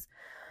lose,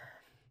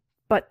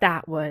 but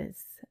that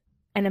was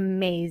an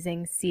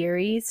amazing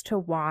series to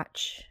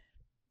watch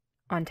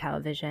on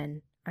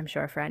television. I'm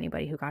sure for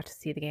anybody who got to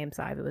see the games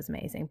live, it was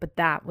amazing. But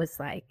that was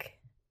the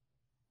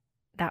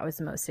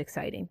most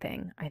exciting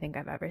thing I think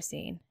I've ever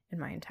seen in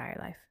my entire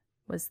life,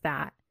 was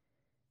that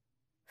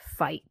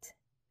fight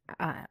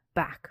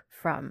back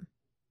from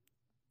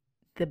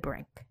the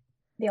brink.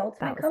 The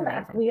ultimate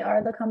comeback. Amazing. We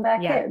are the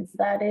comeback kids.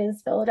 That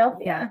is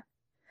Philadelphia. Yeah.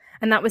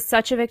 And that was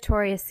such a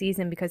victorious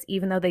season because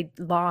even though they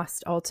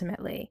lost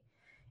ultimately,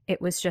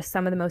 it was just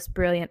some of the most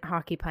brilliant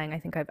hockey playing I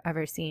think I've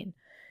ever seen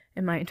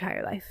in my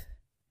entire life.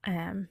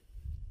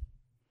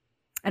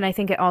 And I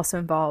think it also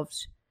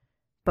involved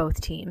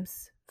both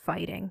teams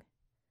fighting.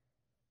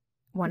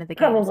 One of the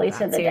games probably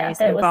to the series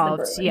death.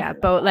 Involved,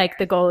 both like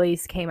the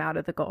goalies came out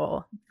of the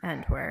goal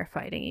and were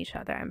fighting each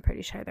other. I'm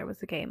pretty sure there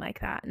was a game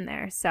like that in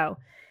there. So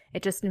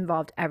it just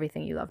involved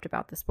everything you loved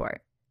about the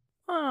sport.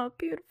 Oh,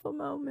 beautiful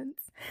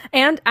moments.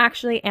 And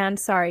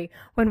sorry,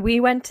 when we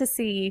went to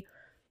see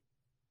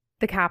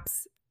the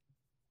Caps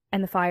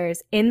and the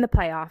Flyers in the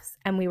playoffs,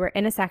 and we were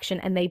in a section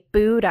and they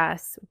booed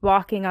us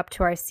walking up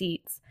to our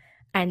seats,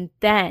 and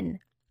then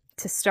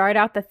to start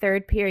out the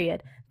third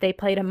period, they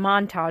played a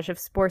montage of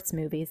sports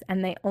movies,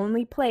 and they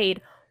only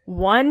played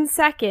 1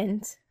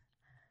 second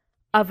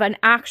of an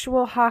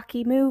actual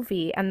hockey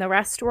movie, and the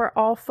rest were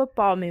all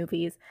football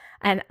movies.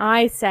 And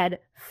I said,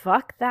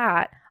 fuck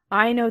that.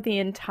 I know the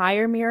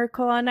entire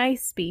Miracle on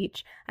Ice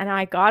speech. And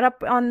I got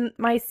up on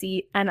my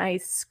seat and I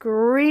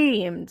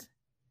screamed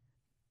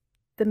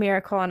the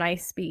Miracle on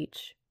Ice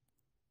speech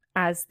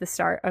as the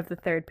start of the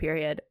third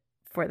period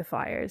for the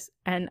Flyers.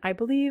 And I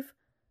believe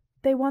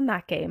they won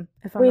that game,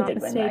 if I'm We not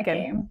did win that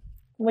mistaken. game.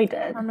 We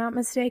did. If I'm not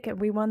mistaken,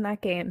 we won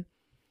that game.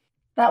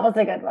 That was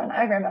a good one.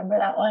 I remember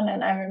that one,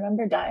 and I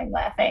remember dying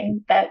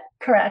laughing. That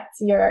correct.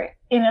 You're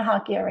in a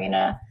hockey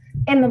arena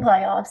in the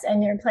playoffs,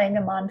 and you're playing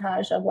a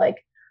montage of like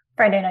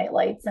Friday Night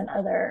Lights and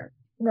other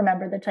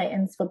Remember the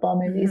Titans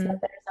football movies. But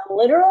there's a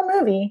literal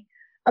movie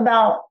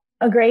about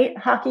a great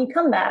hockey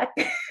comeback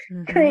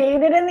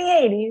created in the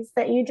 80s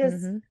that you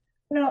just,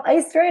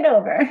 iced right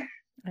over.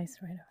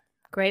 Iced right over.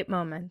 Great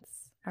moments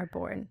are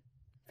born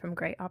from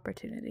great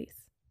opportunities.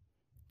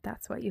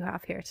 That's what you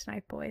have here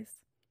tonight, boys.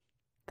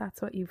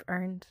 That's what you've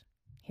earned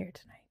here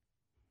tonight.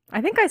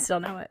 I think I still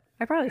know it.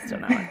 I probably still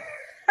know it.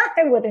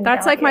 I wouldn't.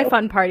 That's like my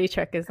fun party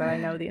trick, is that I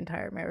know the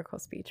entire Miracle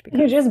speech. Because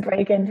you just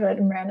break into it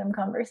in random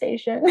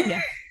conversation.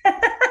 Yeah.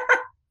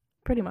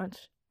 Pretty much.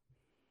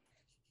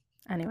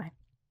 Anyway,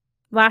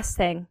 last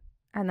thing,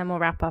 and then we'll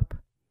wrap up.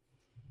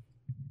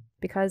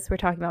 Because we're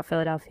talking about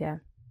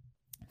Philadelphia.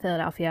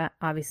 Philadelphia,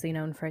 obviously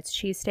known for its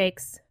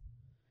cheesesteaks.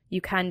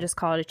 You can just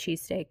call it a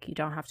cheesesteak. You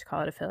don't have to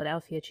call it a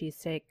Philadelphia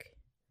cheesesteak.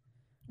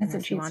 It's a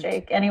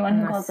cheesesteak. Anyone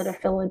who calls it a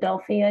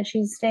Philadelphia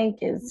cheesesteak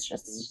is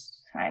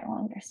just, I don't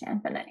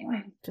understand. But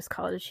anyway. Just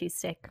call it a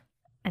cheesesteak.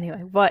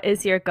 Anyway, what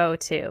is your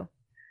go-to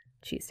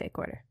cheesesteak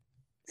order?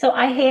 So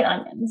I hate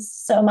onions.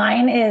 So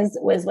mine is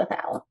whiz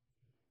without,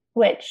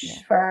 which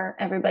for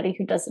everybody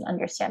who doesn't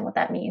understand what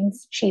that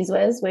means, Cheez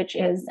Whiz, which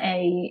is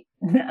a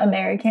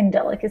American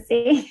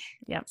delicacy.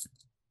 Yep.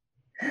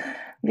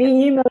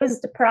 The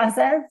most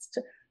processed,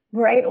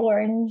 bright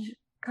orange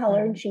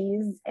colored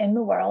cheese in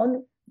the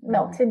world,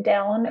 melted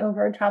down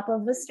over top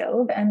of the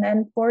stove and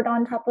then poured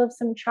on top of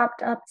some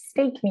chopped up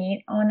steak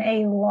meat on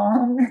a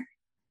long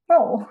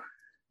roll.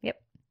 Yep.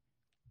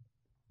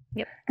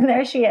 And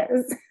there she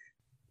is.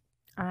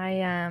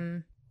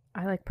 I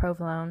like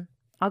provolone.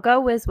 I'll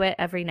go whiz wit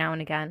every now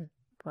and again,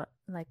 but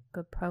like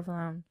good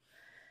provolone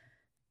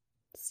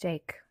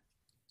steak.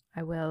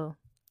 I will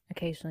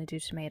occasionally do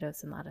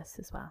tomatoes and lettuce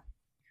as well.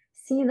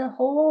 See, the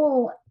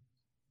whole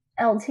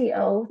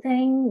LTO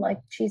thing, like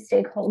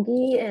cheesesteak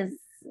hoagie,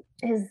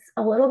 is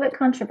a little bit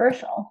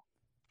controversial.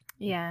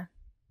 Yeah.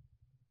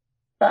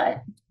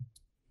 But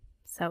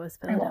so is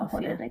Philadelphia. I won't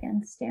hold it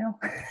against you.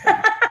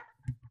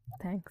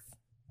 Thanks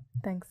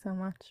so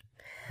much.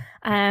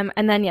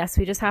 And then, yes,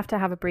 we just have to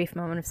have a brief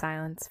moment of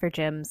silence for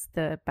Jim's,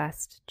 the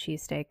best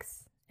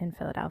cheesesteaks in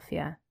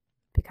Philadelphia,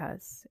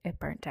 because it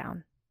burnt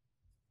down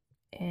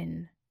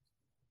in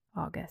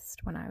August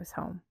when I was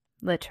home.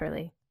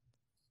 Literally.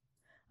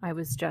 I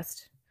was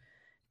just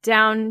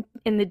down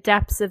in the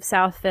depths of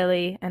South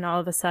Philly, and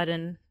all of a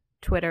sudden,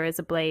 Twitter is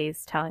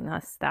ablaze telling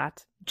us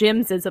that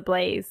Jim's is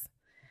ablaze.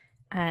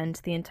 And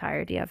the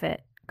entirety of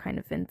it kind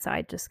of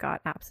inside just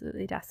got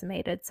absolutely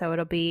decimated. So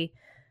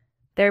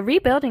they're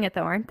rebuilding it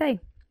though, aren't they?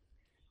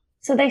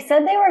 So they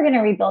said they were going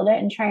to rebuild it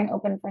and try and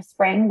open for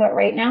spring, but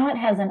right now it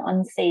has an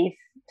unsafe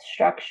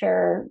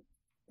structure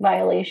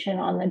violation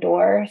on the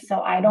door.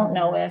 So I don't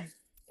know if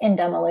in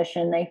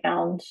demolition they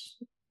found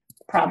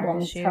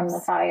problems from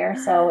the fire.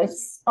 So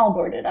it's all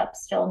boarded up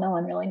still. No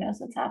one really knows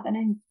what's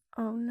happening.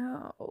 Oh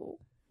no.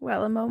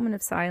 Well, a moment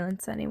of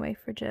silence anyway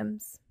for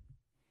Jim's.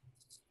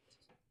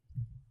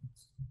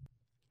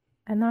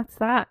 And that's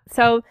that.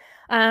 So,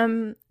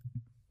 to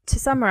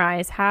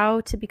summarize,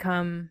 how to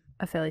become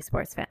a Philly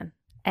sports fan.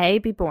 A,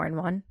 be born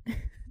one.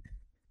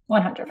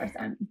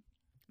 100%.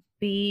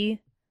 B,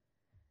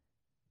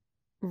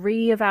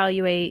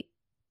 reevaluate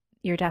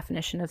your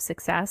definition of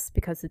success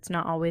because it's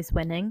not always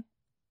winning.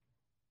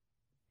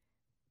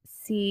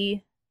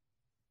 C,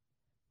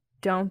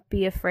 don't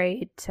be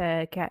afraid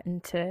to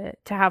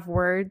have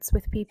words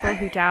with people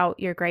who doubt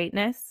your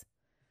greatness.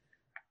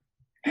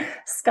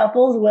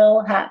 Scuffles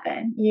will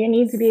happen. You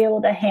need to be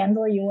able to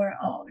handle your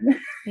own.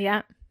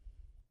 Yeah.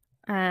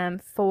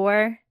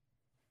 4,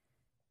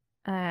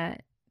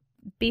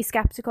 be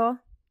skeptical.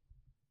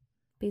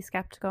 Be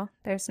skeptical.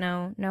 There's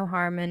no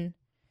harm in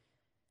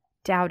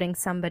doubting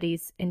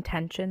somebody's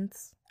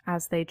intentions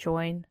as they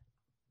join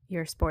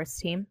your sports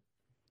team.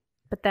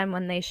 But then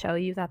when they show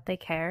you that they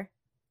care,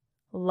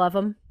 love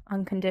them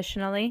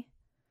unconditionally.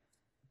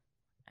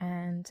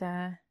 And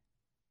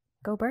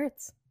go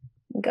Birds.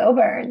 Go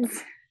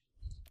Birds.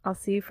 I'll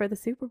see you for the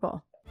Super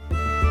Bowl.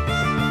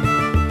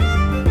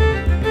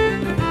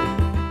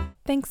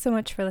 Thanks so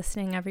much for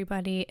listening,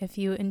 everybody. If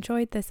you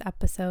enjoyed this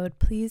episode,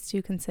 please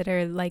do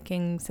consider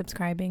liking,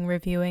 subscribing,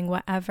 reviewing,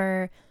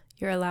 whatever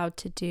you're allowed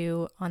to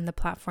do on the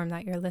platform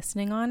that you're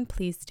listening on.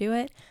 Please do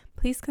it.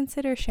 Please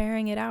consider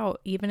sharing it out,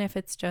 even if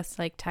it's just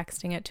like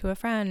texting it to a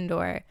friend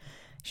or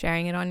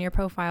sharing it on your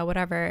profile,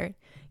 whatever.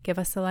 Give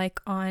us a like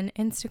on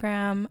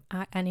Instagram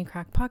at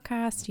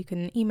AnyCrackPodcast. You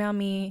can email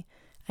me,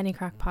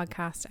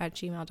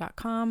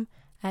 anycrackpodcast@gmail.com,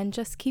 and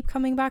just keep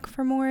coming back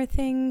for more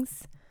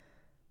things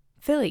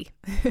Philly,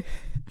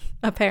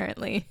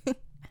 apparently.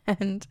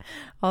 And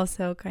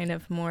also kind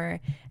of more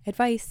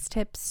advice,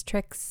 tips,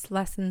 tricks,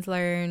 lessons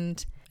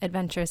learned,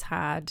 adventures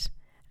had.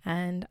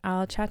 And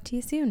I'll chat to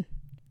you soon.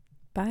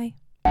 Bye.